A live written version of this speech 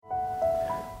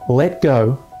let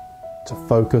go to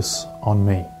focus on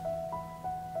me.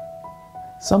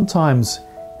 Sometimes,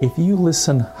 if you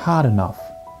listen hard enough,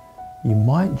 you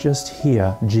might just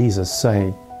hear Jesus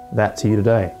say that to you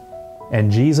today.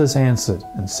 And Jesus answered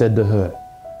and said to her,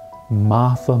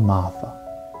 Martha, Martha,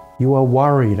 you are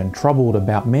worried and troubled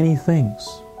about many things,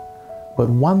 but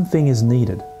one thing is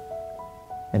needed,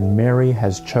 and Mary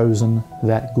has chosen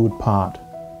that good part,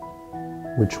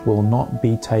 which will not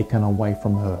be taken away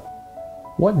from her.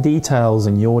 What details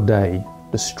in your day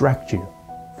distract you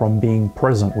from being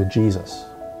present with Jesus?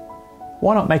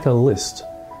 Why not make a list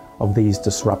of these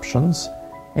disruptions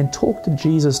and talk to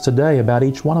Jesus today about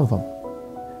each one of them?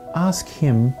 Ask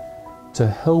Him to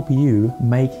help you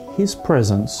make His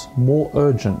presence more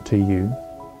urgent to you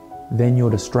than your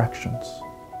distractions.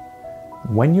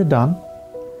 When you're done,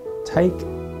 take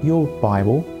your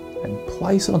Bible and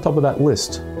place it on top of that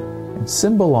list and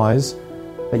symbolize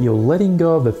that you're letting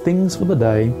go of the things for the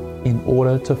day in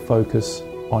order to focus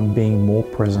on being more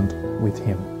present with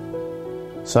Him.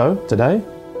 So, today,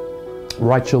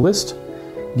 write your list,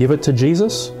 give it to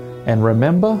Jesus, and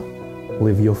remember,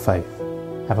 live your faith.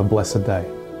 Have a blessed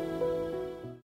day.